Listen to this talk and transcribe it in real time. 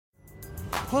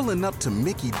Pulling up to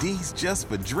Mickey D's just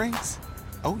for drinks?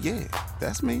 Oh yeah,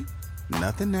 that's me.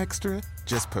 Nothing extra,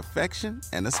 just perfection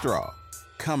and a straw.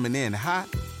 Coming in hot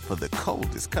for the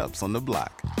coldest cups on the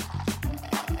block.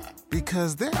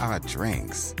 Because there are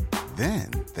drinks.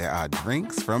 Then there are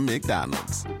drinks from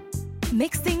McDonald's.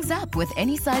 Mix things up with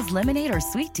any size lemonade or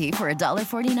sweet tea for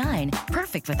 $1.49.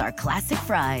 Perfect with our classic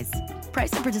fries.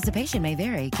 Price and participation may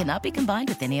vary. Cannot be combined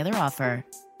with any other offer.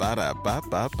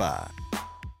 Ba-da-ba-ba-ba.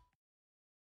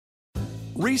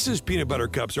 Reese's peanut butter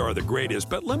cups are the greatest,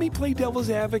 but let me play devil's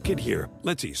advocate here.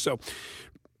 Let's see. So,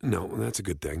 no, that's a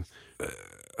good thing.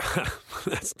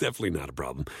 That's definitely not a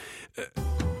problem.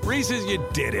 Reese's, you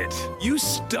did it. You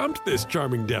stumped this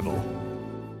charming devil.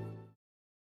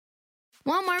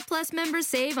 Walmart Plus members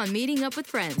save on meeting up with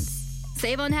friends.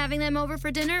 Save on having them over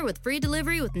for dinner with free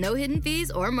delivery with no hidden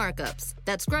fees or markups.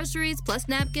 That's groceries, plus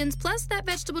napkins, plus that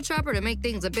vegetable chopper to make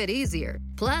things a bit easier.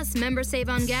 Plus, members save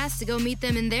on gas to go meet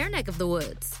them in their neck of the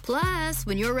woods. Plus,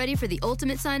 when you're ready for the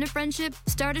ultimate sign of friendship,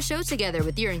 start a show together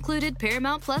with your included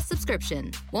Paramount Plus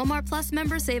subscription. Walmart Plus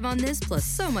members save on this plus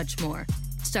so much more.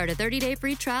 Start a 30-day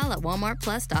free trial at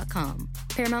walmartplus.com.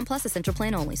 Paramount Plus Essential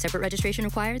Plan only. Separate registration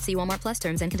required. See Walmart Plus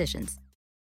terms and conditions.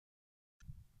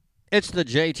 It's the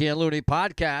JT and Looney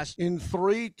podcast. In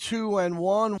 3, 2, and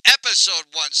 1. Episode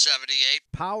 178.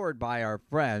 Powered by our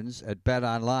friends at Bet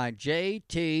Online.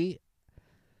 JT,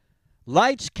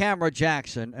 Lights, Camera,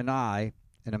 Jackson, and I,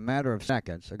 in a matter of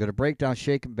seconds, are going to break down,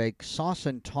 shake and bake, sauce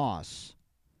and toss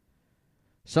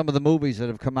some of the movies that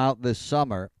have come out this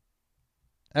summer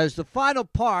as the final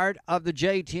part of the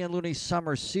JT and Looney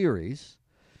summer series.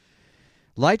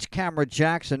 Lights, Camera,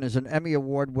 Jackson is an Emmy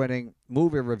Award-winning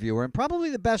movie reviewer and probably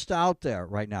the best out there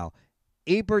right now.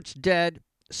 Ebert's dead.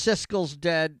 Siskel's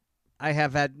dead. I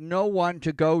have had no one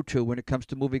to go to when it comes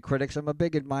to movie critics. I'm a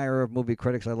big admirer of movie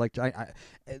critics.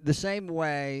 The same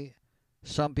way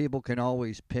some people can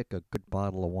always pick a good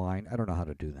bottle of wine. I don't know how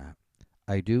to do that.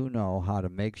 I do know how to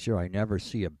make sure I never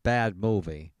see a bad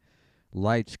movie.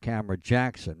 Lights, Camera,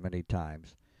 Jackson many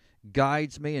times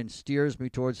guides me and steers me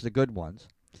towards the good ones.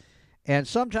 And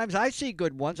sometimes I see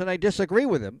good ones and I disagree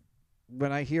with him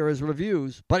when I hear his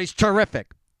reviews, but he's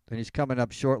terrific. And he's coming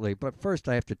up shortly. But first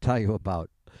I have to tell you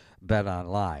about Bet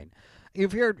Online.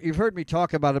 You've heard me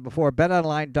talk about it before.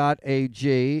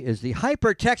 BetOnline.ag is the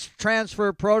hypertext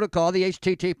transfer protocol, the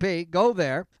HTTP. Go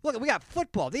there. Look, we got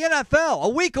football, the NFL, a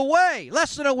week away,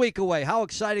 less than a week away. How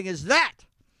exciting is that?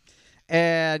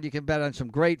 And you can bet on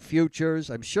some great futures.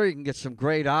 I'm sure you can get some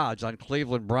great odds on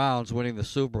Cleveland Browns winning the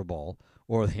Super Bowl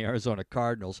or the Arizona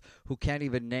Cardinals, who can't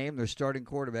even name their starting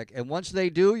quarterback. And once they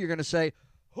do, you're going to say,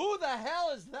 who the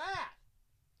hell is that?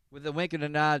 With the wink and a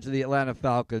nod to the Atlanta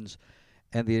Falcons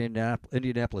and the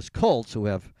Indianapolis Colts, who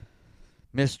have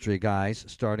mystery guys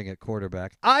starting at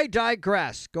quarterback. I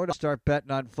digress. Go to start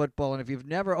betting on football. And if you've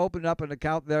never opened up an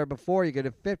account there before, you get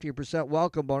a 50%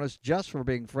 welcome bonus just for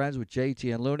being friends with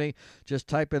JT and Looney. Just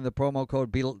type in the promo code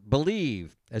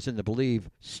BELIEVE, as in the Believe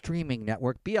streaming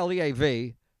network,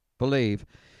 BLEAV, Believe,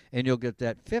 and you'll get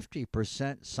that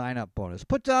 50% sign-up bonus.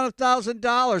 Put down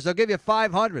 $1,000. They'll give you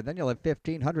 $500. Then you'll have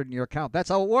 $1,500 in your account. That's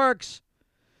how it works.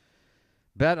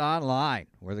 Bet Online,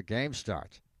 where the game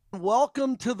starts.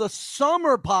 Welcome to the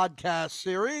summer podcast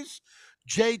series,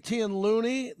 JT and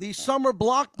Looney, the summer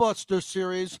blockbuster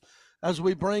series, as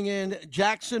we bring in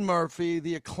Jackson Murphy,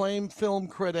 the acclaimed film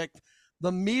critic,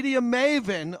 the media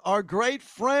maven, our great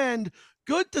friend.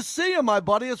 Good to see you, my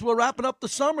buddy, as we're wrapping up the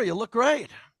summer. You look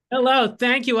great. Hello,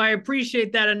 thank you. I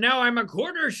appreciate that. And now I'm a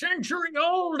quarter century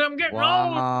old. I'm getting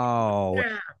old.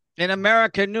 Yeah. In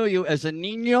America knew you as a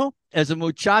niño, as a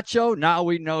muchacho. Now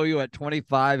we know you at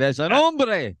 25 as an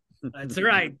hombre. That's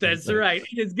right. That's right.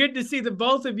 It's good to see the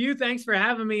both of you. Thanks for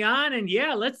having me on. And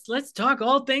yeah, let's talk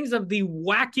all things of the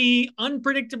wacky,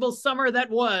 unpredictable summer that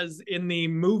was in the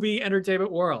movie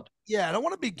entertainment world. Yeah, and I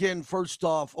want to begin first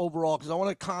off overall because I want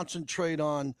to concentrate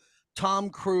on Tom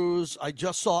Cruise. I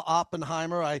just saw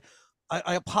Oppenheimer. I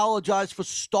apologize for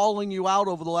stalling you out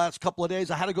over the last couple of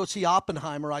days. I had to go see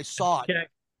Oppenheimer. I saw it. Okay.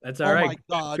 That's all right. Oh, my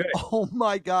God. Good. Oh,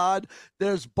 my God.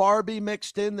 There's Barbie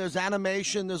mixed in. There's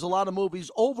animation. There's a lot of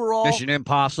movies. Overall, Mission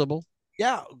Impossible.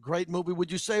 Yeah, great movie.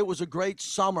 Would you say it was a great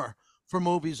summer for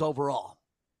movies overall?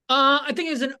 I think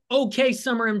it was an okay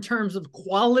summer in terms of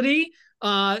quality.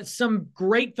 Some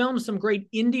great films, some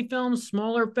great indie films,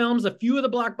 smaller films. A few of the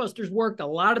blockbusters worked. A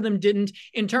lot of them didn't.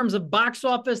 In terms of box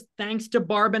office, thanks to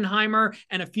Barbenheimer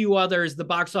and a few others, the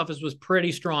box office was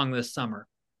pretty strong this summer.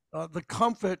 The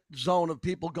comfort zone of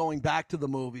people going back to the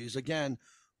movies. Again,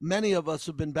 many of us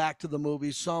have been back to the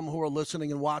movies. Some who are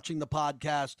listening and watching the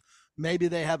podcast, maybe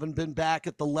they haven't been back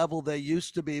at the level they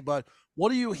used to be, but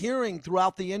What are you hearing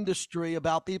throughout the industry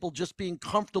about people just being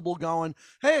comfortable going,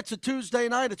 hey, it's a Tuesday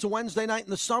night, it's a Wednesday night in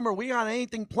the summer, we got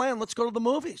anything planned, let's go to the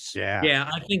movies? Yeah,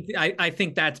 I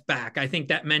think that's back. I think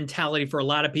that mentality for a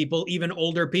lot of people, even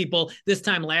older people. This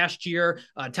time last year,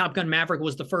 Top Gun Maverick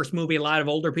was the first movie a lot of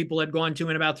older people had gone to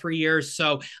in about 3 years.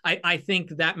 So I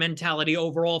think that mentality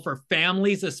overall for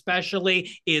families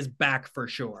especially is back for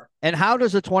sure. And how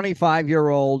does a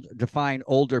 25-year-old define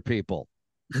older people?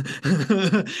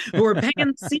 Who are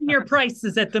paying senior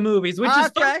prices at the movies, which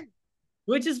is fine.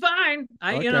 Which is fine.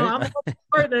 I'm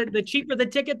for the cheaper the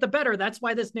ticket, the better. That's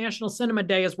why this National Cinema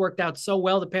Day has worked out so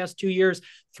well the past 2 years.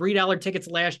 $3 tickets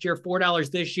last year, $4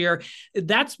 this year.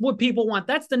 That's what people want.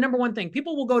 That's the number one thing.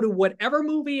 People will go to whatever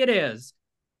movie it is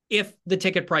if the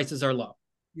ticket prices are low.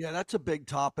 Yeah, that's a big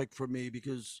topic for me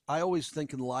because I always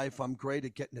think in life I'm great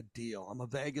at getting a deal. I'm a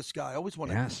Vegas guy. I always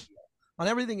want to get a deal on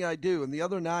everything I do. And the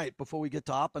other night before we get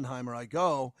to Oppenheimer, I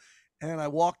go and I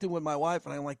walked in with my wife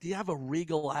and I'm like, do you have a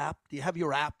Regal app? Do you have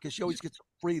your app? Because she always gets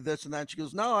free this and that. She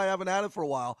goes, no, I haven't had it for a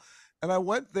while. And I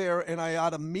went there and I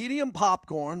got a medium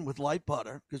popcorn with light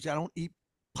butter because I don't eat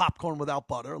popcorn without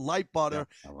butter, light butter.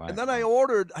 Yeah, right. And then I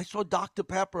saw Dr.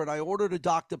 Pepper and I ordered a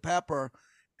Dr. Pepper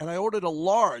and I ordered a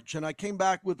large and I came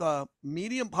back with a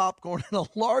medium popcorn and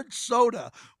a large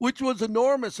soda, which was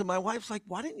enormous. And my wife's like,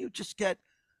 why didn't you just get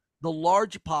the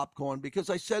large popcorn?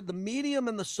 Because I said the medium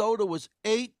and the soda was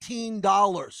 $18.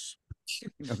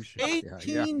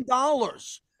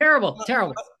 $18. Terrible.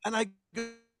 And I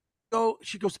go,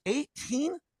 she goes,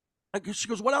 18? She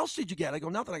goes, what else did you get? I go,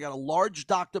 nothing. I got a large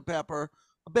Dr. Pepper,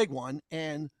 a big one,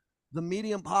 and the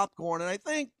medium popcorn. And I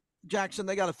think, Jackson,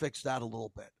 they got to fix that a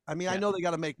little bit. I mean, I know they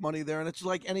got to make money there, and it's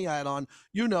like any add-on.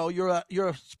 You know, you're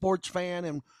a sports fan,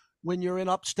 and when you're in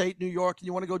upstate New York and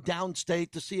you want to go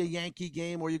downstate to see a Yankee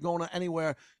game or you're going to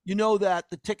anywhere, you know that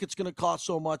the ticket's going to cost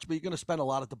so much, but you're going to spend a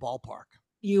lot at the ballpark.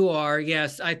 You are,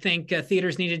 yes. I think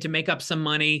theaters needed to make up some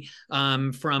money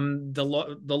from the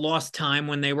lost time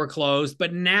when they were closed.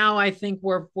 But now I think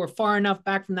we're far enough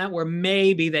back from that where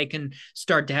maybe they can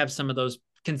start to have some of those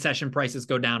concession prices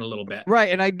go down a little bit. Right.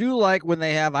 And I do like when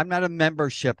they have, I'm not a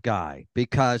membership guy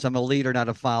because I'm a leader, not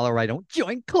a follower. I don't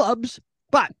join clubs.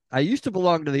 But I used to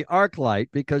belong to the ArcLight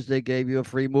because they gave you a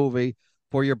free movie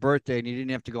for your birthday and you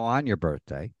didn't have to go on your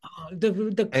birthday.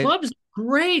 The club's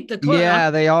great. The club, yeah,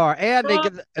 they are. And they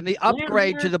give the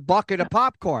upgrade to the bucket of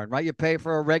popcorn, right? You pay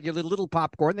for a regular little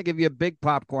popcorn. They give you a big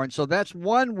popcorn. So that's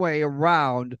one way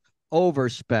around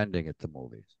overspending at the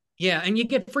movies. Yeah, and you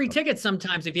get free tickets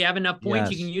sometimes. If you have enough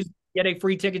points, you can get a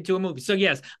free ticket to a movie. So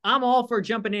yes, I'm all for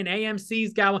jumping in.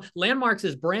 AMC's got one. Landmarks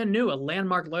is brand new, a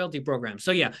Landmark loyalty program.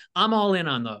 So yeah, I'm all in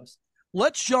on those.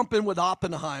 Let's jump in with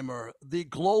Oppenheimer, the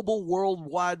global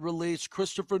worldwide release,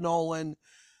 Christopher Nolan.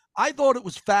 I thought it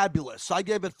was fabulous. I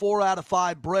gave it 4 out of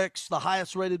 5 bricks. The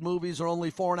highest rated movies are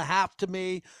only 4.5 to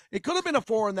me. It could have been a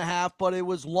 4.5, but it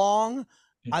was long.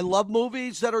 I love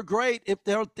movies that are great. If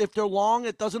they're long,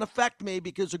 it doesn't affect me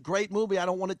because a great movie, I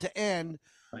don't want it to end.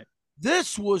 Right.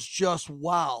 This was just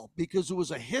wow, because it was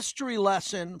a history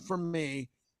lesson for me.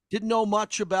 Didn't know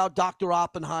much about Dr.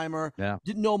 Oppenheimer. Yeah.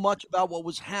 Didn't know much about what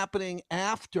was happening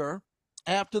after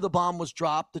the bomb was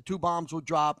dropped. The 2 bombs were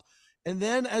dropped. And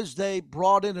then as they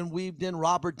brought in and weaved in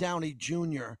Robert Downey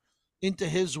Jr. into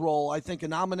his role, I think a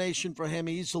nomination for him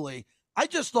easily. I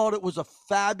just thought it was a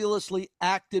fabulously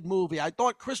acted movie. I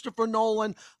thought Christopher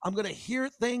Nolan, I'm going to hear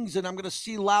things and I'm going to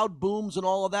see loud booms and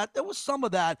all of that. There was some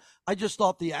of that. I just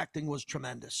thought the acting was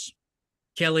tremendous.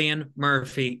 Cillian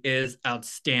Murphy is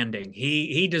outstanding.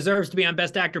 He deserves to be on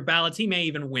Best Actor ballots. He may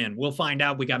even win. We'll find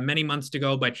out. We got many months to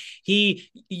go, but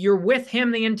you're with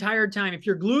him the entire time. If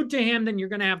you're glued to him, then you're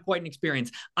going to have quite an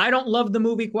experience. I don't love the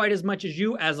movie quite as much as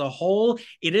you as a whole.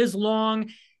 It is long.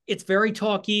 It's very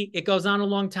talky. It goes on a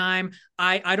long time.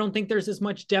 I don't think there's as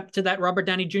much depth to that Robert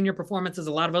Downey Jr. performance as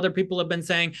a lot of other people have been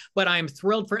saying, but I am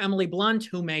thrilled for Emily Blunt,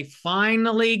 who may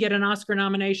finally get an Oscar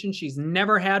nomination. She's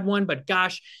never had one, but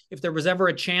gosh, if there was ever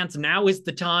a chance, now is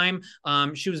the time.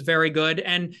 She was very good.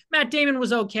 And Matt Damon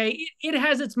was okay. It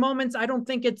has its moments. I don't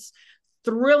think it's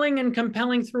thrilling and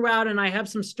compelling throughout, and I have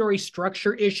some story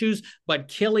structure issues, but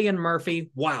Cillian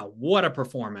Murphy, wow, what a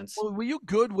performance. Well, were you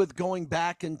good with going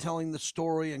back and telling the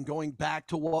story and going back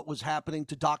to what was happening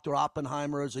to Dr.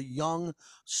 Oppenheimer as a young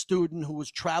student who was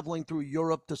traveling through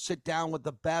Europe to sit down with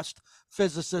the best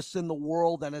physicists in the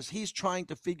world, and as he's trying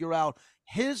to figure out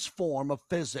his form of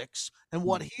physics and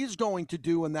what he's going to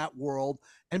do in that world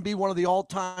and be one of the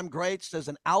all-time greats? There's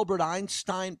an Albert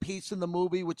Einstein piece in the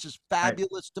movie, which is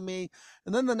fabulous to me.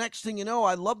 And then the next thing you know,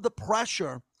 I love the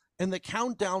pressure and the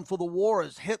countdown for the war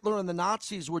as Hitler and the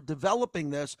Nazis were developing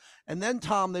this. And then,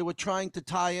 Tom, they were trying to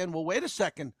tie in, well, wait a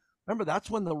second, Remember, that's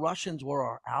when the Russians were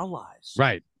our allies.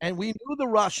 Right. And we knew the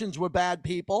Russians were bad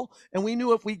people. And we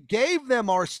knew if we gave them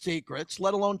our secrets,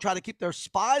 let alone try to keep their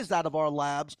spies out of our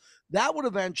labs, that would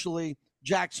eventually,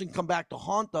 Jackson, come back to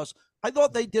haunt us. I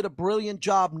thought they did a brilliant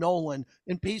job, Nolan,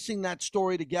 in piecing that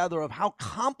story together of how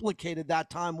complicated that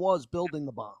time was building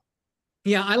the bomb.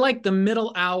 Yeah, I like the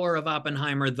middle hour of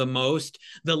Oppenheimer the most,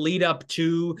 the lead up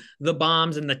to the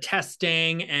bombs and the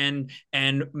testing and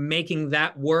making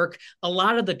that work. A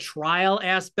lot of the trial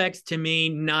aspects, to me,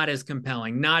 not as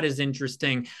compelling, not as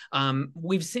interesting.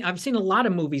 I've seen a lot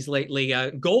of movies lately.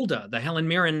 Golda, the Helen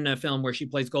Mirren film where she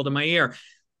plays Golda Meir.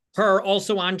 Her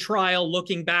also on trial,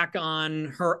 looking back on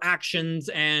her actions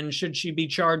and should she be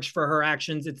charged for her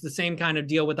actions. It's the same kind of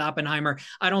deal with Oppenheimer.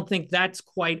 I don't think that's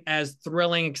quite as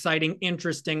thrilling, exciting,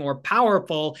 interesting, or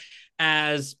powerful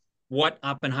as what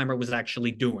Oppenheimer was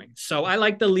actually doing. So I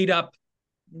like the lead up.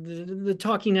 The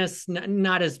talkiness,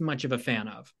 not as much of a fan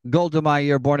of. Golda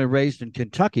Meir, born and raised in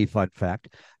Kentucky, fun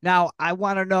fact. Now, I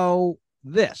want to know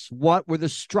this. What were the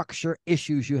structure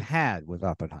issues you had with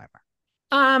Oppenheimer?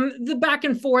 The back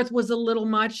and forth was a little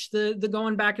much. The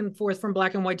going back and forth from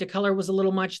black and white to color was a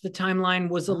little much. The timeline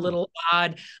was a little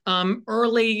odd.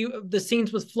 Early, the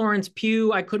scenes with Florence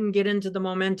Pugh, I couldn't get into the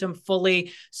momentum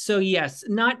fully. So yes,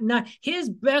 not his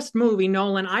best movie,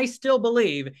 Nolan, I still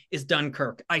believe, is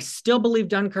Dunkirk. I still believe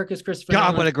Dunkirk is Christopher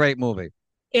Nolan. What a great movie.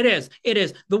 It is.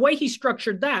 The way he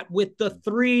structured that with the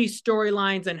three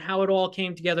storylines and how it all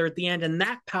came together at the end and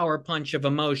that power punch of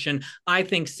emotion, I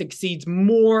think succeeds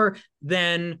more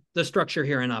than the structure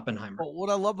here in Oppenheimer. Well, what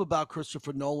I love about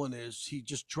Christopher Nolan is he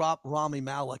just dropped Rami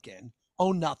Malek in.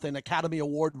 Oh, nothing. Academy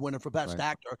Award winner for Best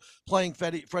Actor, playing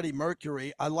Freddie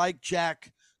Mercury. I like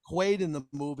Jack Quaid in the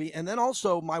movie. And then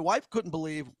also, my wife couldn't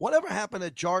believe whatever happened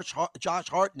to Josh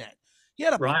Hartnett. He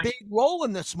had a big role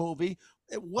in this movie.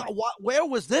 Where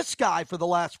was this guy for the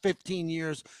last 15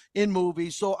 years in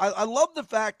movies? So I love the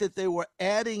fact that they were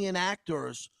adding in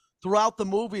actors throughout the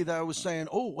movie that I was saying,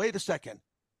 oh, wait a second.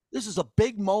 This is a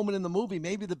big moment in the movie,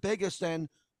 maybe the biggest, and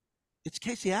it's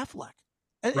Casey Affleck.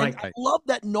 And I love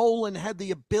that Nolan had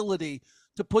the ability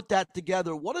to put that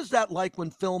together. What is that like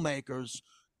when filmmakers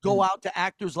go out to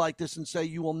actors like this and say,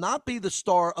 you will not be the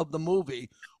star of the movie.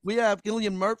 We have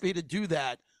Cillian Murphy to do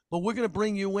that, but we're going to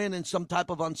bring you in some type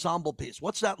of ensemble piece.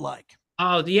 What's that like?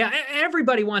 Oh, yeah.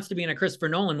 Everybody wants to be in a Christopher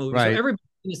Nolan movie. Right. So everybody's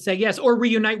going to say yes or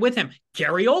reunite with him.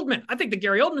 Gary Oldman. I think the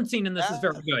Gary Oldman scene in this is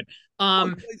very good.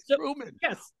 Truman.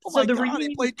 Yes. Oh, my God.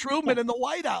 He played Truman in the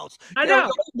White House. I know.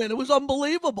 Oldman, it was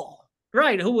unbelievable.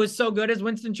 Right, who was so good as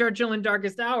Winston Churchill in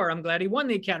Darkest Hour. I'm glad he won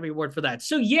the Academy Award for that.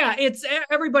 So yeah, it's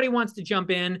everybody wants to jump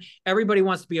in. Everybody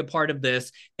wants to be a part of this.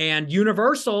 And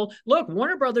Universal, look,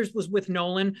 Warner Brothers was with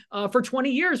Nolan for 20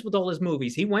 years with all his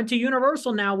movies. He went to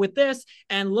Universal now with this,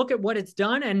 and look at what it's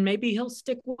done, and maybe he'll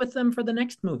stick with them for the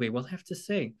next movie. We'll have to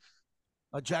see.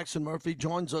 Jackson Murphy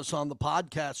joins us on the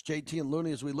podcast, JT and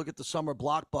Looney, as we look at the summer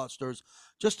blockbusters.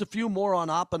 Just a few more on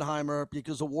Oppenheimer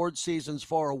because award season's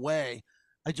far away.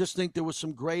 I just think there was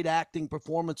some great acting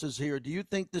performances here. Do you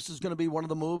think this is going to be one of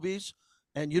the movies,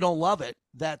 and you don't love it,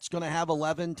 that's going to have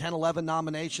 11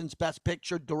 nominations, Best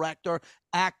Picture, Director,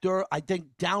 Actor? I think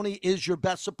Downey is your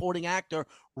Best Supporting Actor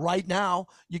right now.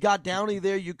 You got Downey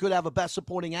there. You could have a Best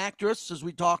Supporting Actress, as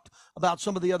we talked about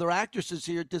some of the other actresses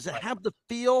here. Does it have the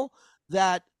feel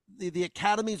that the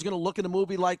Academy is going to look at a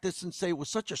movie like this and say it was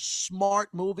such a smart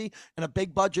movie and a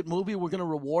big budget movie, we're going to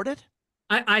reward it?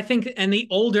 I think, and the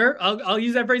older, I'll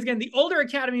use that phrase again, the older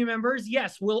Academy members,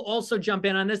 yes, will also jump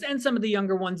in on this, and some of the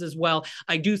younger ones as well.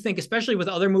 I do think, especially with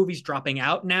other movies dropping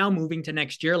out now, moving to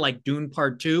next year, like Dune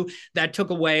Part 2, that took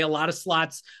away a lot of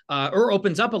slots, or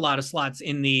opens up a lot of slots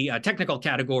in the technical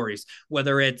categories,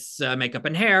 whether it's makeup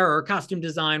and hair, or costume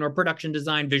design, or production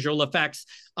design, visual effects.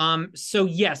 So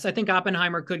yes, I think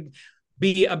Oppenheimer could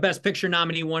be a Best Picture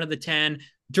nominee, one of the 10.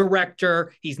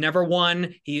 Director, he's never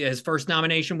won. His first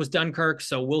nomination was Dunkirk,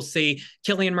 so we'll see.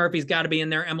 Cillian Murphy's got to be in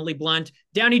there. Emily Blunt.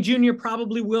 Downey Jr.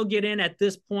 probably will get in at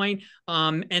this point.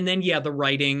 And then, yeah, the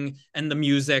writing and the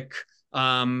music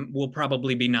will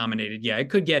probably be nominated. Yeah, it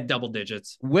could get double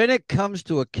digits. When it comes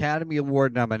to Academy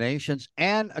Award nominations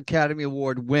and Academy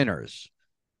Award winners,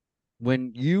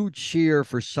 when you cheer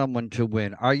for someone to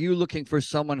win, are you looking for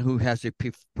someone who has a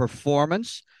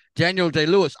performance? Daniel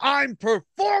Day-Lewis, I'm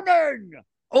performing!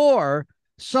 Or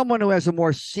someone who has a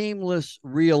more seamless,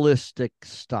 realistic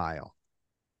style?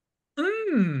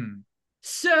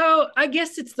 So I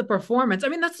guess it's the performance. I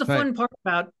mean, that's the fun part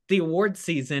about the award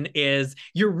season is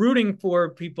you're rooting for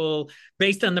people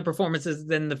based on the performances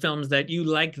in the films that you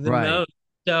like the most.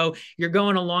 So you're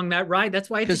going along that ride. That's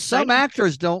why it's because some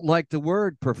actors don't like the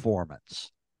word performance.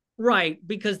 Right,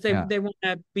 because they want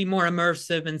to be more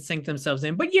immersive and sink themselves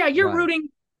in. But yeah, you're rooting,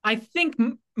 I think,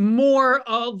 more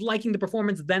of liking the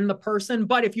performance than the person.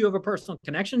 But if you have a personal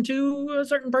connection to a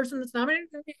certain person that's nominated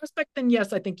in the aspect, then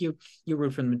yes, I think you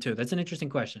root for them too. That's an interesting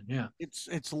question. Yeah,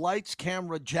 it's Lights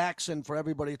Camera Jackson for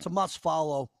everybody. It's a must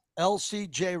follow.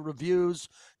 LCJ Reviews.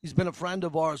 He's been a friend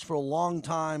of ours for a long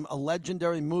time, a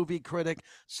legendary movie critic,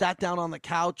 sat down on the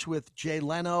couch with Jay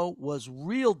Leno, was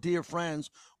real dear friends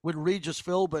with Regis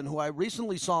Philbin, who I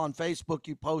recently saw on Facebook.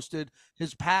 You posted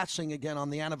his passing again on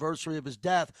the anniversary of his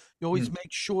death. You always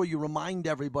make sure you remind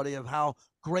everybody of how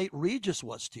great Regis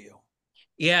was to you.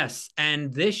 Yes,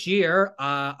 and this year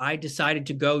I decided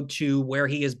to go to where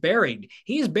he is buried.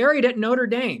 He is buried at Notre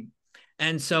Dame.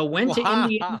 And so went to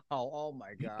Indiana. Oh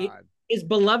my God. His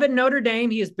beloved Notre Dame.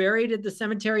 He is buried at the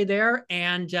cemetery there.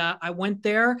 And I went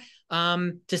there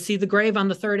to see the grave on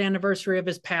the 3rd anniversary of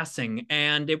his passing.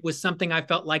 And it was something I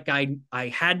felt like I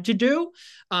had to do.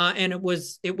 And it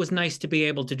was nice to be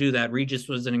able to do that. Regis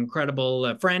was an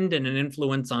incredible friend and an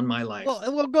influence on my life. Well,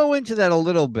 we'll go into that a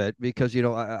little bit because, you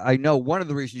know, I know one of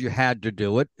the reasons you had to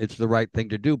do it, it's the right thing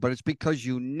to do, but it's because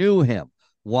you knew him.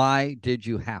 Why did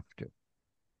you have to?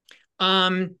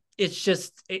 It's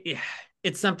just,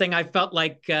 it's something I felt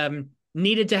like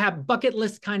needed to have, bucket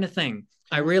list kind of thing.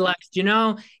 I realized, you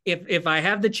know, if I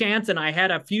have the chance and I had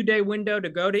a few day window to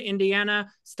go to Indiana,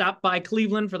 stop by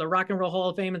Cleveland for the Rock and Roll Hall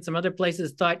of Fame and some other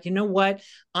places, thought, you know what,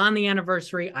 on the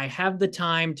anniversary, I have the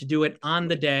time to do it on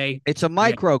the day. It's a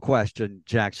micro question,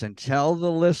 Jackson. Tell the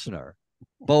listener,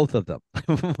 both of them,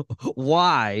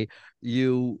 why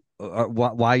you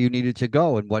needed to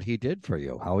go and what he did for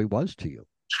you, how he was to you.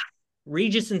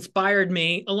 Regis inspired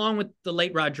me, along with the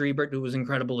late Roger Ebert, who was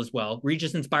incredible as well.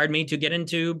 Regis inspired me to get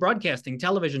into broadcasting,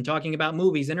 television, talking about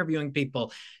movies, interviewing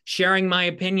people, sharing my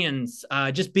opinions,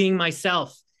 just being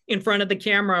myself in front of the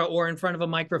camera or in front of a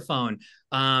microphone.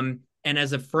 And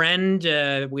as a friend,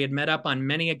 we had met up on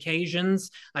many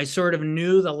occasions. I sort of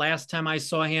knew the last time I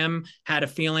saw him, had a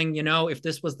feeling, you know, if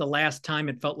this was the last time,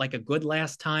 it felt like a good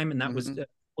last time. And that was a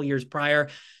couple years prior.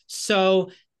 So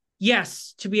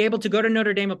yes, to be able to go to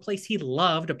Notre Dame, a place he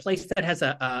loved, a place that has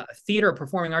a theater, a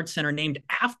performing arts center named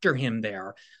after him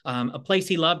there, a place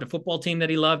he loved, a football team that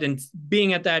he loved, and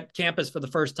being at that campus for the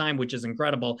first time, which is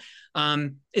incredible.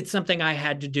 It's something I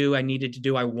had to do, I needed to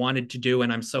do, I wanted to do,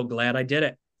 and I'm so glad I did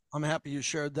it. I'm happy you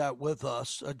shared that with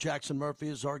us. Jackson Murphy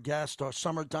is our guest, our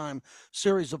summertime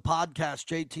series of podcasts,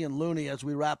 JT and Looney, as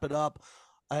we wrap it up.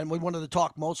 And we wanted to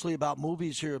talk mostly about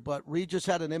movies here, but Regis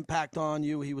had an impact on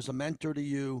you. He was a mentor to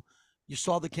you. You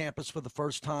saw the campus for the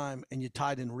first time and you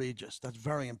tied in Regis. That's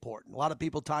very important. A lot of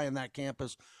people tie in that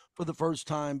campus for the first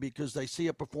time because they see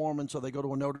a performance or they go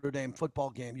to a Notre Dame football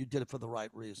game. You did it for the right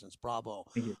reasons. Bravo.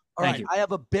 Thank you. All right. You. I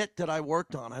have a bit that I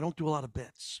worked on. I don't do a lot of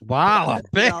bits. Wow. A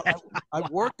bit. I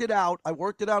worked it out. I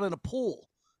worked it out in a pool.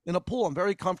 I'm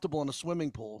very comfortable in a swimming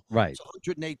pool. Right. It's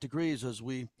 108 degrees as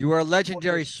we. You were a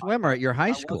legendary swimmer at your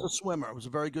high school. I was a swimmer. I was a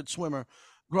very good swimmer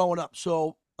growing up.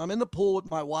 So I'm in the pool with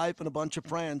my wife and a bunch of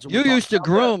friends. And you used to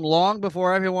groom long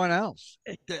before everyone else.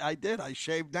 I did. I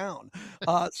shaved down.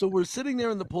 So we're sitting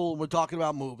there in the pool and we're talking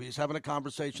about movies, having a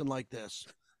conversation like this.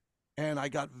 And I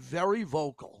got very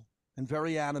vocal and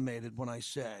very animated when I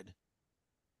said,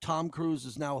 Tom Cruise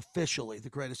is now officially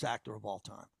the greatest actor of all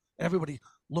time. Everybody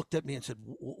looked at me and said,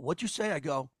 what'd you say? I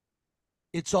go,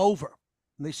 it's over.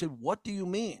 And they said, what do you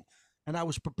mean? And I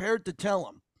was prepared to tell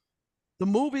them. The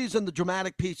movies and the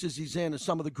dramatic pieces he's in are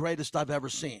some of the greatest I've ever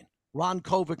seen. Ron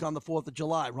Kovic on the 4th of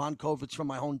July. Ron Kovic's from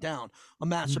my hometown. A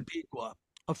Massapequa.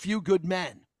 A Few Good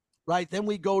Men. Right? Then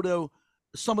we go to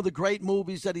some of the great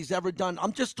movies that he's ever done.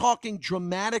 I'm just talking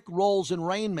dramatic roles in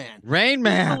Rain Man. Rain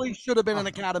Man. Really should have been an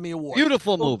Academy Award.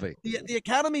 Beautiful movie. The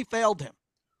Academy failed him.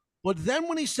 But then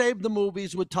when he saved the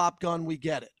movies with Top Gun, we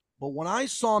get it. But when I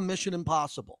saw Mission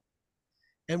Impossible,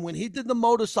 and when he did the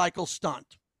motorcycle stunt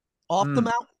off the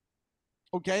mountain,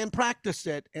 okay, and practiced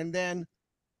it, and then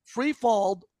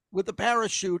free-falled with the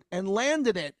parachute and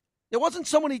landed it, there wasn't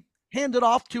someone he handed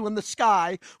off to in the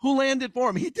sky who landed for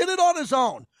him. He did it on his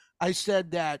own. I said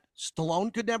that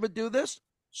Stallone could never do this.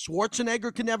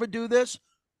 Schwarzenegger could never do this.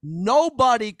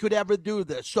 Nobody could ever do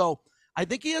this. So I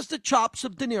think he has the chops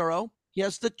of De Niro. He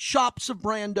has the chops of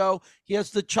Brando. He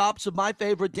has the chops of my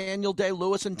favorite Daniel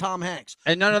Day-Lewis and Tom Hanks.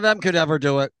 And none of them could ever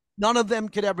do it. None of them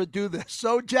could ever do this.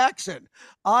 So, Jackson,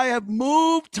 I have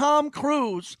moved Tom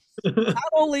Cruise not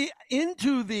only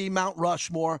into the Mount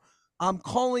Rushmore, I'm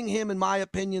calling him, in my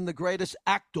opinion, the greatest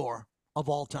actor of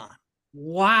all time.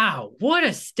 Wow. What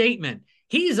a statement.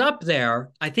 He's up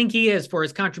there. I think he is for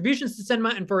his contributions to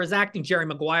cinema and for his acting. Jerry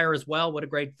Maguire as well. What a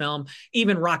great film.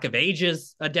 Even Rock of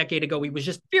Ages a decade ago, he was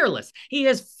just fearless. He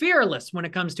is fearless when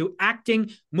it comes to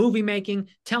acting, movie making,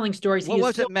 telling stories. What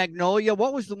was it, Magnolia?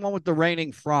 What was the one with the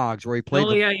raining frogs where he played?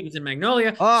 Magnolia. He was in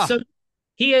Magnolia. So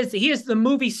he is the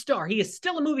movie star. He is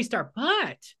still a movie star,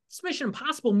 but it's Mission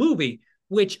Impossible movie,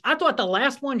 which I thought the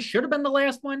last one should have been the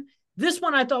last one. This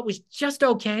one I thought was just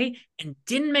okay and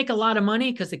didn't make a lot of money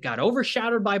because it got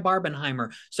overshadowed by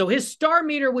Barbenheimer. So his star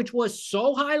meter, which was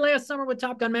so high last summer with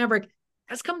Top Gun Maverick,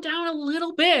 has come down a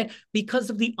little bit because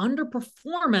of the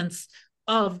underperformance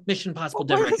of Mission Impossible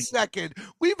Dead Wait a second.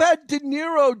 We've had De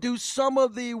Niro do some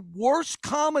of the worst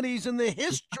comedies in the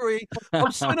history of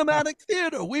cinematic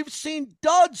theater. We've seen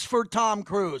duds for Tom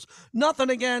Cruise.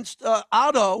 Nothing against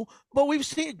Otto, but we've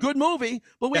seen good movie.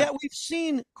 But we've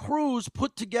seen Cruise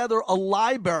put together a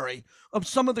library of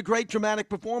some of the great dramatic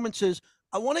performances.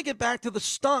 I want to get back to the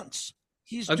stunts.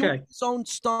 He's doing his own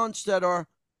stunts that are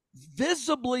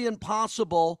visibly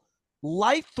impossible,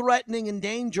 life-threatening, and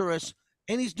dangerous.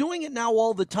 And he's doing it now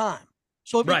all the time.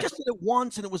 So if he just did it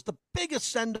once and it was the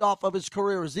biggest send-off of his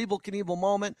career, his Evel Knievel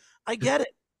moment, I get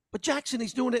it. But Jackson,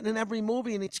 he's doing it in every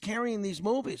movie, and he's carrying these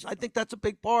movies. I think that's a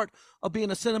big part of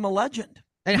being a cinema legend.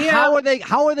 And how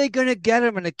are they going to get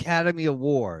him an Academy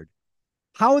Award?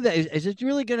 How are they? Is it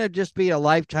really going to just be a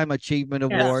Lifetime Achievement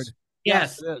Award?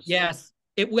 Yes,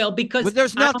 it will, because but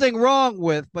there's nothing wrong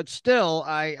with. But still,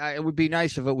 it would be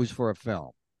nice if it was for a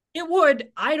film. It would.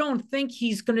 I don't think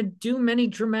he's going to do many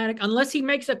dramatic, unless he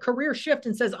makes a career shift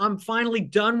and says, I'm finally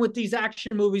done with these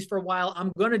action movies for a while.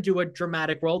 I'm going to do a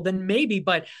dramatic role. Then maybe,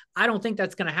 but I don't think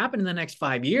that's going to happen in the next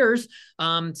 5 years.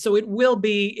 So it will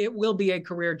be a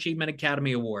Career Achievement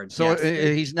Academy Award. So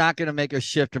he's not going to make a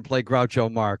shift and play Groucho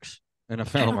Marx in a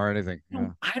film or anything.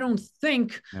 I don't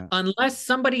think, unless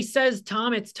somebody says,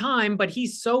 Tom, it's time, but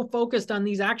he's so focused on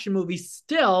these action movies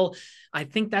still, I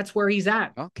think that's where he's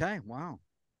at. Okay. Wow.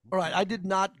 All right, I did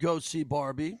not go see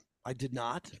Barbie. I did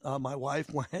not. My wife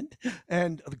went,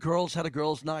 and the girls had a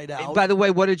girls' night out. And by the way,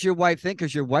 what did your wife think?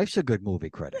 Because your wife's a good movie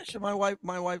critic. Yeah, my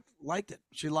wife liked it.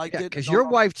 She liked it. Because your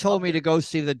wife told me to go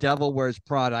see The Devil Wears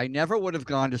Prada. I never would have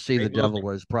gone to see The Devil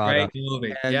Wears Prada. Great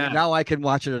movie. And now I can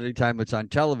watch it anytime it's on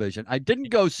television. I didn't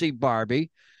go see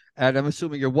Barbie, and I'm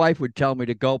assuming your wife would tell me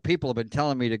to go. People have been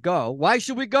telling me to go. Why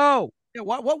should we go? Yeah,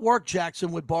 what worked,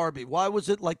 Jackson, with Barbie? Why was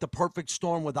it like the perfect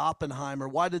storm with Oppenheimer?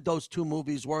 Why did those two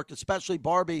movies work, especially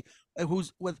Barbie,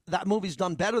 that movie's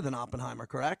done better than Oppenheimer,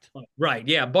 correct? Right,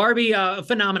 yeah. Barbie, a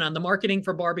phenomenon. The marketing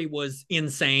for Barbie was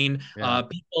insane. Yeah.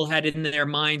 People had in their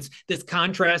minds this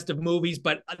contrast of movies,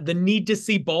 but the need to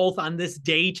see both on this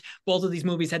date. Both of these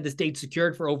movies had this date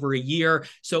secured for over a year.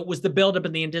 So it was the buildup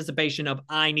and the anticipation of,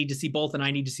 I need to see both, and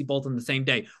I need to see both on the same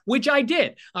day, which I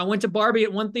did. I went to Barbie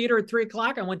at one theater at 3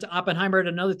 o'clock. I went to Oppenheimer at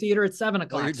another theater at 7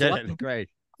 o'clock. Oh, you did. Great.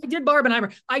 I did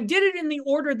Barbenheimer. I did it in the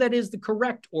order that is the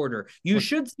correct order. You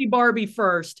should see Barbie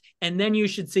first, and then you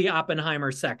should see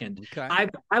Oppenheimer second. Okay.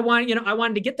 I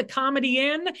wanted to get the comedy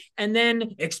in and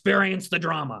then experience the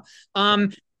drama. I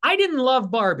didn't love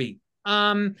Barbie.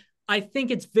 I think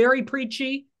it's very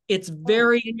preachy. It's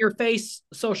very in your face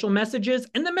social messages,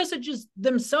 and the messages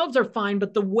themselves are fine,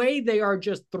 but the way they are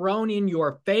just thrown in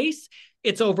your face,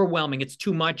 it's overwhelming. It's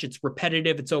too much. It's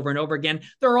repetitive. It's over and over again.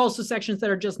 There are also sections that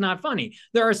are just not funny.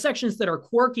 There are sections that are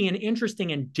quirky and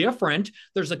interesting and different.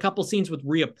 There's a couple scenes with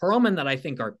Rhea Perlman that I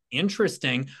think are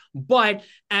interesting, but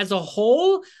as a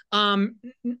whole, I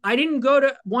didn't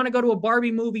want to go to a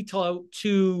Barbie movie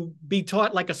to be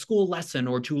taught like a school lesson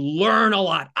or to learn a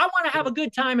lot. I want to have a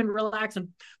good time and relax and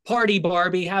party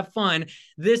Barbie, have fun.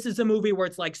 This is a movie where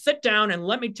it's like, sit down and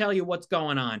let me tell you what's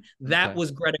going on. That was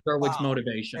Greta Gerwig's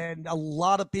motivation. And a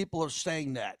lot of people are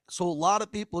saying that. So a lot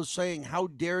of people are saying, how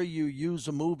dare you use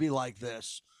a movie like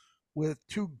this with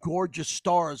two gorgeous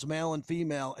stars, male and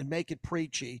female, and make it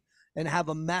preachy and have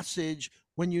a message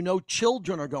when you know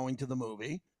children are going to the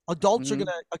movie. Adults are going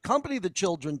to accompany the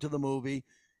children to the movie.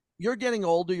 You're getting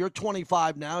older. You're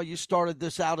 25 now. You started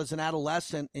this out as an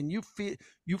adolescent, and you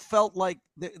felt like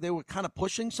they were kind of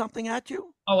pushing something at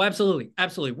you? Oh, absolutely.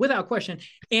 Absolutely. Without question.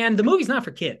 And the movie's not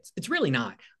for kids. It's really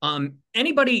not.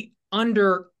 Anybody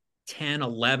under 10,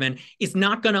 11 is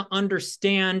not going to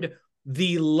understand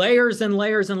the layers and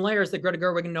layers and layers that Greta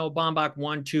Gerwig and Noah Baumbach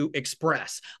want to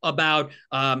express about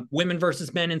women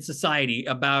versus men in society,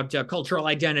 about cultural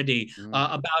identity,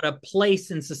 about a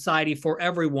place in society for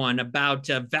everyone, about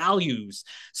values.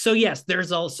 So yes, there's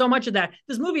so much of that.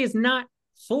 This movie is not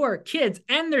for kids,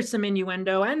 and there's some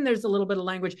innuendo, and there's a little bit of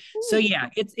language. So yeah,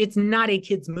 it's not a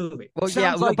kids movie. Well,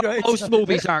 Sounds yeah, like but most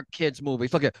movies aren't kids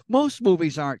movies. Look at most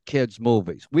movies aren't kids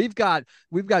movies. We've got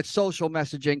social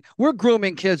messaging. We're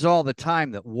grooming kids all the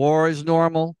time that war is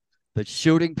normal, that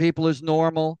shooting people is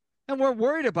normal, and we're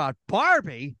worried about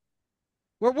Barbie.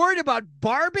 We're worried about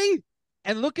Barbie,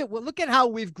 and look at how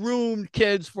we've groomed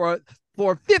kids for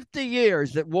 50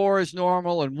 years that war is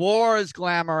normal and war is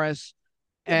glamorous.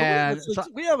 Yeah, And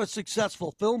we have a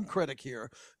successful film critic here,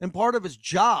 and part of his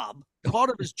job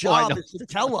is to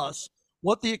tell us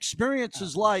what the experience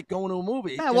is like going to a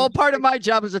movie. Yeah, well, part of my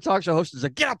job as a talk show host is to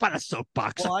get up on a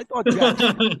soapbox. Well, I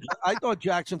thought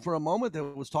Jackson for a moment that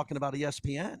was talking about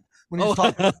ESPN when he was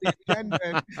talking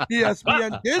about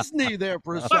ESPN Disney there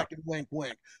for a second, wink,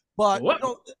 wink. But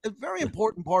a very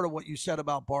important part of what you said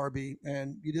about Barbie,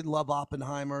 and you didn't love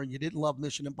Oppenheimer, and you didn't love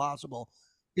Mission Impossible,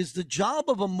 is the job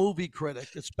of a movie critic,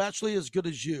 especially as good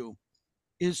as you,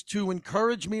 is to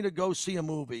encourage me to go see a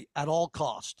movie at all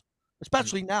cost.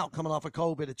 Especially now, coming off of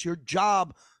COVID, it's your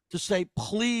job to say,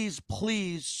 please,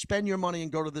 please spend your money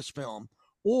and go to this film,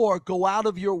 or go out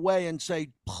of your way and say,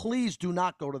 please do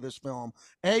not go to this film.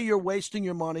 A, you're wasting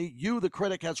your money. You, the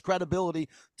critic, has credibility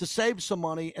to save some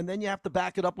money, and then you have to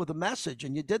back it up with a message,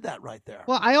 and you did that right there.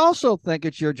 Well, I also think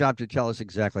it's your job to tell us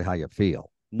exactly how you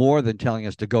feel. More than telling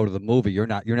us to go to the movie. You're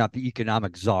not the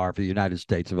economic czar for the United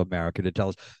States of America to tell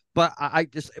us. But I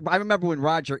remember when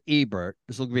Roger Ebert,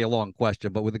 this will be a long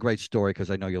question, but with a great story because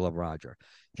I know you love Roger.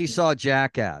 He saw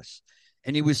Jackass,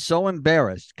 and he was so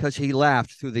embarrassed because he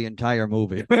laughed through the entire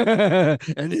movie.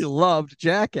 And he loved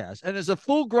Jackass. And as a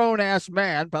full-grown ass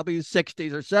man, probably his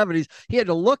 60s or 70s, he had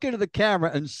to look into the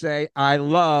camera and say, I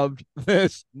loved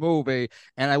this movie.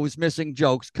 And I was missing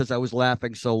jokes because I was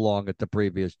laughing so long at the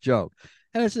previous joke.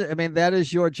 And that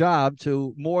is your job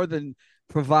to more than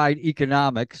provide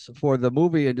economics for the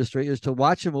movie industry is to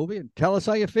watch a movie and tell us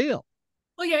how you feel.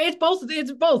 Well, yeah, it's both.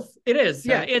 It's both. It is.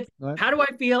 Yeah. It's how do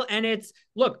I feel? And it's,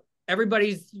 look,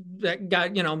 everybody's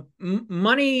got,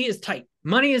 money is tight.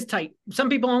 Money is tight. Some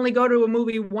people only go to a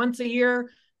movie once a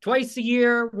year, twice a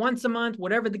year, once a month,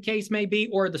 whatever the case may be,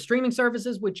 or the streaming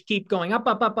services, which keep going up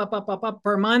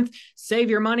per month. Save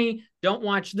your money. Don't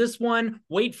watch this one.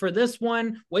 Wait for this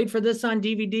one. Wait for this on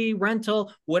DVD,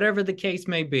 rental, whatever the case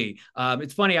may be.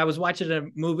 It's funny. I was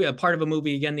watching a part of a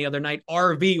movie again the other night,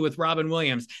 RV with Robin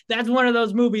Williams. That's one of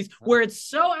those movies where it's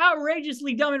so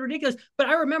outrageously dumb and ridiculous. But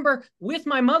I remember with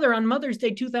my mother on Mother's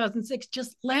Day 2006,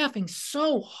 just laughing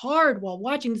so hard while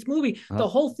watching this movie. The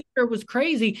whole theater was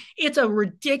crazy. It's a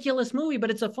ridiculous movie, but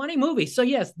it's a funny movie. So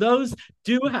yes, those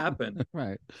do happen.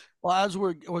 Right. Well,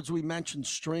 as we mentioned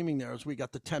streaming there, as we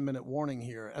got the 10-minute warning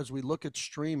here, as we look at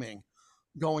streaming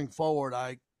going forward,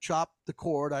 I chopped the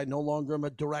cord. I no longer am a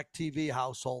DirecTV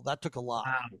household. That took a lot.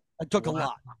 Wow. It took a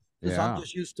lot because Yeah. I'm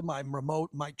just used to my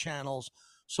remote, my channels.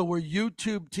 So we're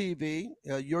YouTube TV,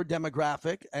 your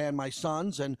demographic, and my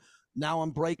son's, and now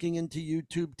I'm breaking into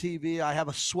YouTube TV. I have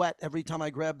a sweat every time I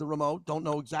grab the remote. Don't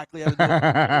know exactly how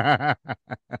to do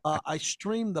it. I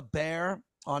stream The Bear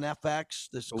on FX,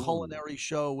 this culinary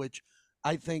show, which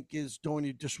I think is going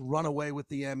to just run away with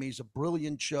the Emmys. A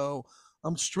brilliant show.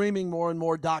 I'm streaming more and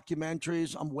more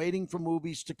documentaries. I'm waiting for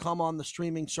movies to come on the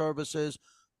streaming services.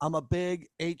 I'm a big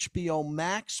HBO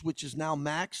Max, which is now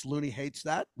Max. Looney hates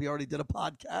that. We already did a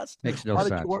podcast. Makes no Why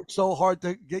sense. did you work so hard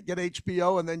to get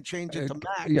HBO and then change it to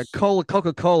Max? Yeah,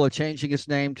 Coca-Cola changing its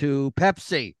name to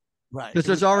Pepsi. Right. Because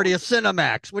there's already a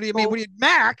Cinemax. What do you mean? What do you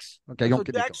Max? Okay, So don't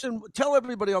get me going. Jackson, tell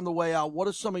everybody on the way out, what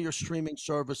are some of your streaming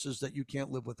services that you can't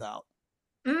live without?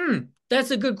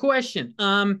 That's a good question.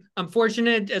 I'm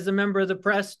fortunate as a member of the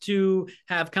press to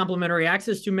have complimentary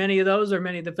access to many of those or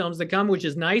many of the films that come, which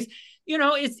is nice.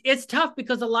 It's tough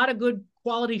because a lot of good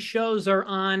quality shows are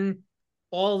on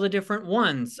all the different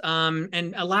ones.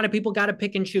 And a lot of people got to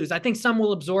pick and choose. I think some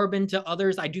will absorb into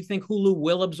others. I do think Hulu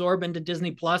will absorb into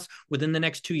Disney Plus within the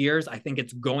next 2 years. I think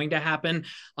it's going to happen.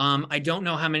 I don't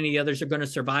know how many others are going to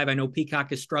survive. I know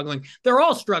Peacock is struggling. They're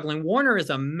all struggling. Warner is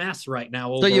a mess right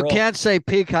now. So you can't say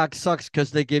Peacock sucks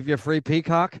because they give you free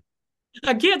Peacock?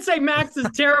 I can't say Max is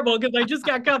terrible because I just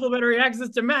got complimentary access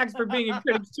to Max for being a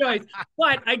Critics' Choice.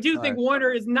 But I do think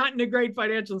Warner is not in a great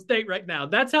financial state right now.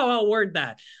 That's how I'll word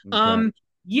that. Okay.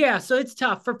 Yeah, so it's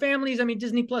tough for families. I mean,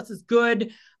 Disney Plus is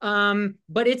good,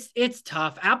 but it's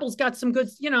tough. Apple's got some good.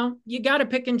 You got to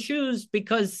pick and choose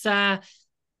because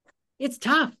it's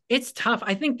tough. It's tough.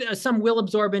 I think some will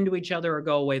absorb into each other or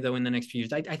go away though in the next few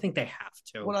years. I think they have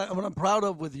to. What I'm proud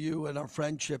of with you and our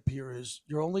friendship here is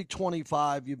you're only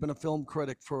 25. You've been a film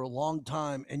critic for a long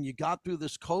time, and you got through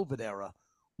this COVID era,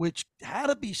 which had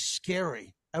to be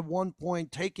scary at one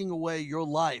point, taking away your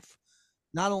life.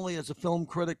 not only as a film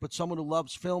critic, but someone who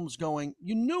loves films going,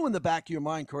 you knew in the back of your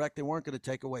mind, correct, they weren't going to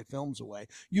take away films away.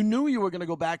 You knew you were going to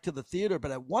go back to the theater,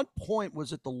 but at what point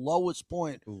was it the lowest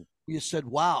point where you said,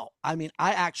 wow, I mean,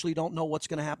 I actually don't know what's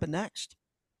going to happen next?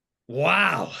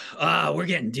 Wow. We're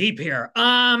getting deep here.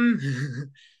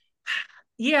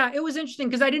 Yeah, it was interesting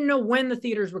because I didn't know when the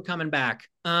theaters were coming back.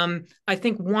 I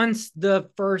think once the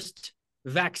first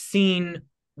vaccine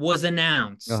was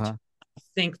announced, I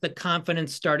think the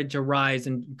confidence started to rise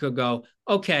and could go,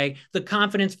 okay, the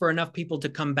confidence for enough people to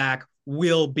come back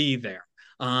will be there.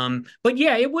 But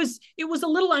yeah, it was a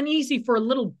little uneasy for a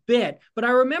little bit, but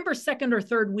I remember second or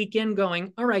third weekend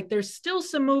going, all right, there's still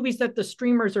some movies that the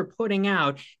streamers are putting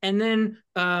out and then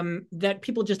that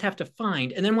people just have to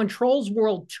find. And then when Trolls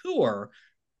World Tour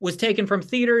was taken from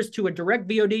theaters to a direct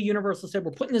VOD, Universal said,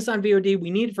 we're putting this on VOD. We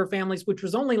need it for families, which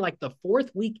was only like the fourth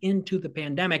week into the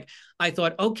pandemic. I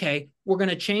thought, okay, we're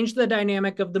going to change the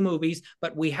dynamic of the movies,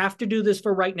 but we have to do this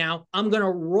for right now. I'm going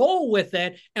to roll with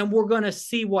it and we're going to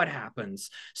see what happens.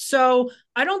 So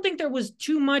I don't think there was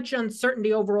too much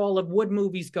uncertainty overall of would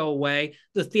movies go away.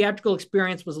 The theatrical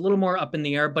experience was a little more up in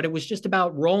the air, but it was just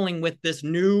about rolling with this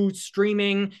new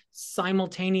streaming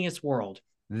simultaneous world.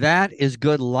 That is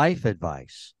good life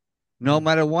advice. No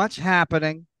matter what's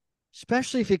happening,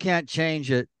 especially if you can't change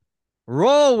it,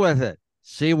 roll with it.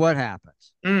 See what happens.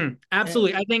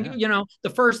 Absolutely. I think, the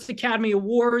first Academy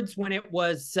Awards, when it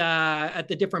was at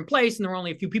the different place and there were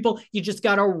only a few people, you just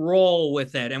got to roll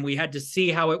with it. And we had to see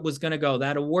how it was going to go.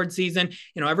 That award season,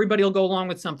 everybody will go along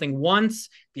with something once.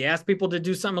 If you ask people to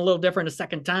do something a little different a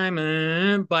second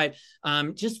time, but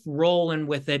just rolling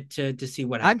with it to see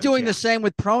what happens. I'm doing the same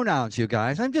with pronouns, you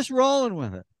guys. I'm just rolling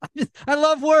with it. I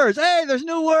love words. Hey, there's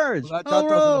new words. Well, that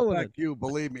doesn't affect you,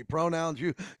 believe me. Pronouns,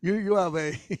 you have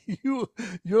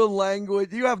your language.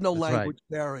 You have no language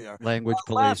barrier. Language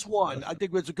police. Last one. I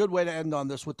think it's a good way to end on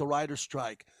this with the writer's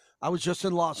strike. I was just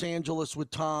in Los Angeles with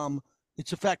Tom.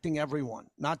 It's affecting everyone,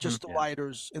 not just the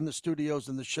writers in the studios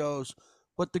and the shows,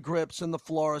 but the grips and the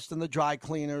florists and the dry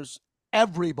cleaners.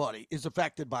 Everybody is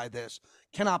affected by this.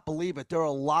 Cannot believe it. There are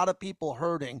a lot of people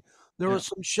hurting. There are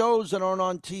some shows that aren't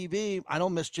on TV. I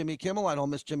don't miss Jimmy Kimmel. I don't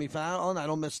miss Jimmy Fallon. I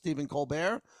don't miss Stephen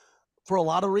Colbert for a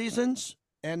lot of reasons.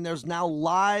 And there's now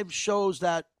live shows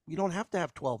that you don't have to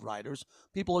have 12 writers.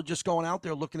 People are just going out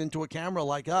there looking into a camera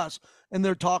like us, and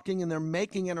they're talking and they're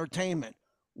making entertainment.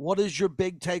 What is your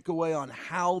big takeaway on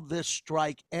how this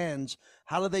strike ends?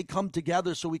 How do they come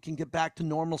together so we can get back to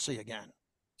normalcy again?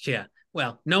 Yeah.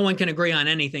 Well, no one can agree on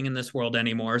anything in this world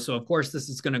anymore. So, of course, this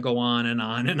is going to go on and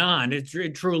on and on. It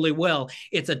truly will.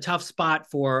 It's a tough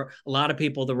spot for a lot of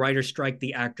people, the writer's strike,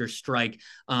 the actor's strike.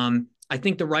 I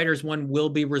think the writer's one will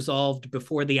be resolved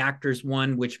before the actor's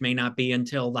one, which may not be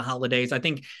until the holidays. I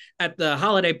think at the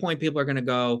holiday point, people are going to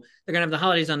go, they're going to have the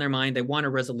holidays on their mind. They want a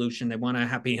resolution. They want a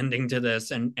happy ending to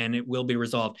this, and it will be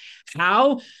resolved.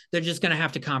 How? They're just going to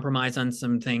have to compromise on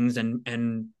some things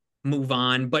and move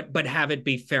on, but have it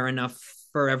be fair enough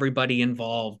for everybody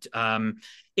involved.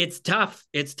 It's tough.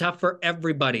 It's tough for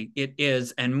everybody. It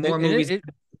is. And more movies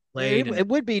played. It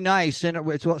would be nice, and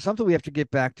it's something we have to get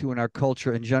back to in our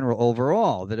culture in general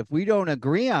overall, that if we don't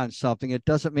agree on something, it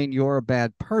doesn't mean you're a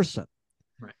bad person.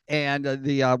 Right. And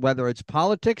whether it's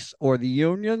politics or the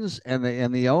unions and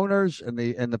the owners and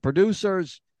the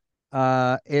producers,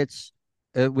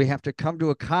 we have to come to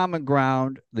a common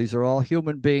ground. These are all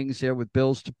human beings here with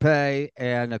bills to pay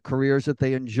and careers that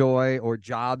they enjoy or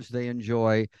jobs they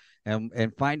enjoy.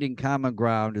 And finding common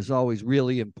ground is always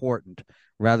really important,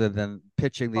 rather than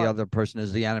pitching the other person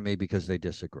as the enemy because they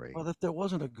disagree. Well, if there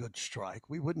wasn't a good strike,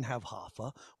 we wouldn't have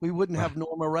Hoffa. We wouldn't have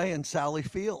Norma Ray and Sally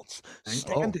Fields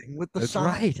standing with the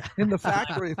sign in the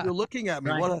factory. If you're looking at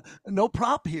me, no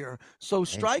prop here. So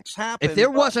strikes happen. If there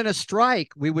wasn't a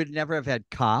strike, we would never have had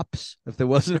Cops. If there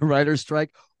wasn't a writer's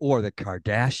strike, or the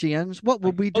Kardashians, what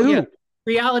would we do? Yeah.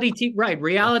 Reality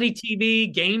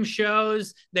TV, game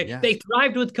shows. They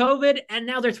thrived with COVID, and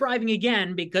now they're thriving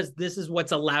again because this is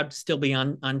what's allowed to still be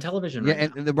on television. Yeah,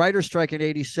 and the writer's strike in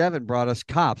 '87 brought us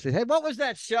Cops. They said, hey, what was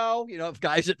that show?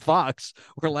 Guys at Fox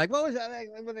were like, what was that?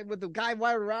 With the guy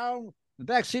wired around the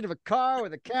back seat of a car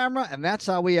with a camera, and that's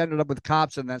how we ended up with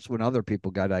Cops. And that's when other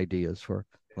people got ideas for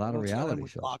a lot of reality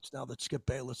shows. Fox now that Skip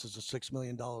Bayless is a $6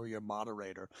 million a year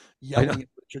moderator, yelling at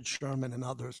Richard Sherman and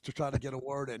others to try to get a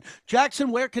word in.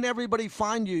 Jackson, where can everybody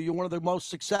find you? You're one of the most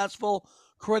successful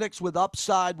critics with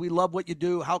upside. We love what you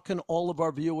do. How can all of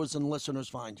our viewers and listeners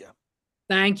find you?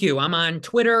 Thank you. I'm on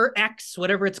Twitter, X,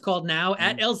 whatever it's called now,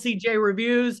 at LCJ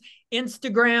Reviews,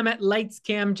 Instagram at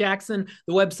LightsCamJackson.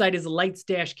 The website is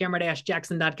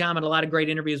lights-camera-jackson.com, and a lot of great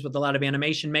interviews with a lot of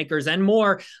animation makers and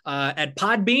more at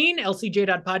Podbean,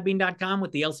 lcj.podbean.com,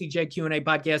 with the LCJ Q&A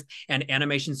podcast, and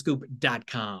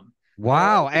animationscoop.com.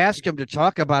 Wow. Ask him to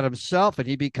talk about himself, and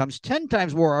he becomes 10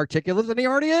 times more articulate than he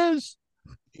already is.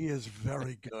 He is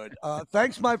very good.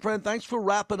 Thanks, my friend. Thanks for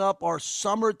wrapping up our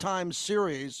summertime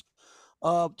series.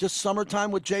 Just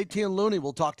summertime with JT and Looney.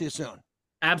 We'll talk to you soon.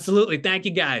 Absolutely. Thank you,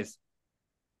 guys.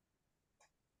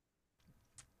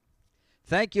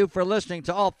 Thank you for listening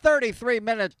to all 33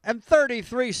 minutes and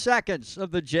 33 seconds of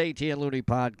the JT and Looney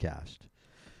podcast.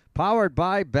 Powered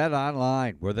by Bet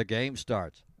Online, where the game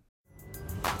starts.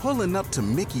 Pulling up to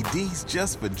Mickey D's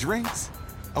just for drinks?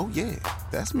 Oh, yeah,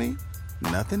 that's me.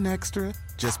 Nothing extra,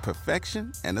 just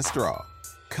perfection and a straw.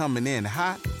 Coming in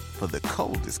hot for the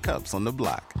coldest cups on the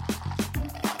block.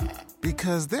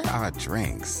 Because there are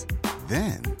drinks.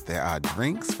 Then there are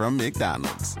drinks from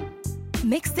McDonald's.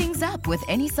 Mix things up with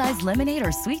any size lemonade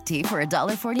or sweet tea for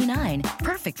 $1.49.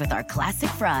 Perfect with our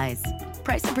classic fries.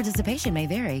 Price and participation may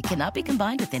vary. Cannot be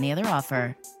combined with any other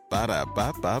offer.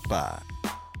 Ba-da-ba-ba-ba.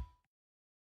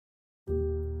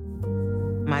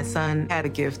 My son had a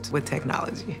gift with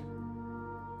technology.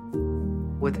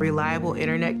 With reliable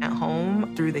internet at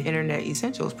home through the Internet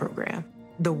Essentials program,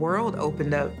 the world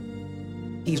opened up.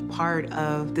 He's part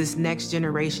of this next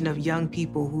generation of young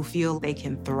people who feel they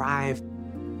can thrive.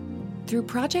 Through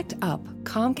Project UP,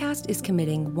 Comcast is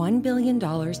committing $1 billion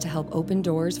to help open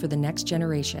doors for the next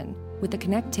generation with the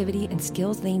connectivity and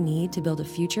skills they need to build a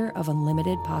future of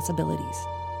unlimited possibilities.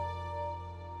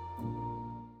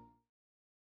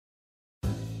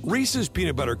 Reese's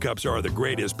peanut butter cups are the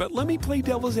greatest, but let me play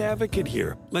devil's advocate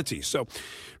here. Let's see. So,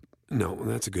 no,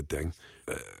 that's a good thing.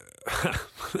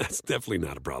 That's definitely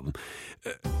not a problem.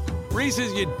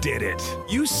 Reese's, you did it.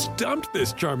 You stumped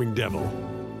this charming devil.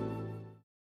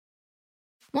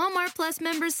 Walmart Plus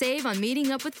members save on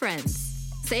meeting up with friends.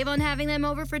 Save on having them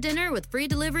over for dinner with free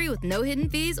delivery with no hidden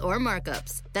fees or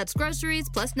markups. That's groceries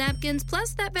plus napkins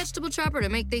plus that vegetable chopper to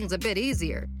make things a bit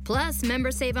easier. Plus,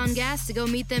 members save on gas to go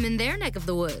meet them in their neck of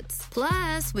the woods.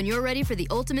 Plus, when you're ready for the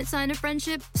ultimate sign of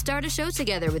friendship, start a show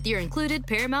together with your included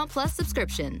Paramount Plus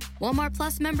subscription. Walmart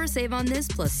Plus members save on this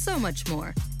plus so much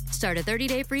more. Start a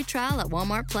 30-day free trial at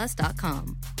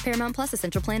walmartplus.com. Paramount Plus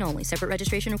Essential Plan only. Separate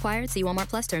registration required. See Walmart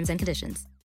Plus terms and conditions.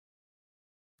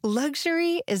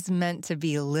 Luxury is meant to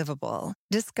be livable.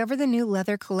 Discover the new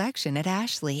leather collection at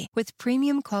Ashley with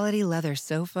premium quality leather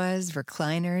sofas,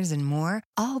 recliners, and more,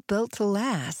 all built to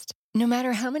last. No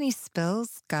matter how many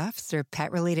spills, scuffs, or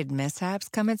pet-related mishaps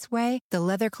come its way, the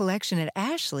leather collection at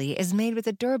Ashley is made with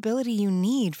the durability you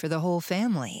need for the whole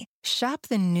family. Shop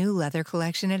the new leather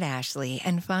collection at Ashley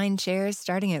and find chairs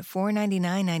starting at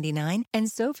 $499.99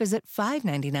 and sofas at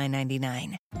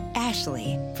 $599.99.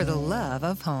 Ashley, for the love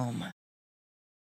of home.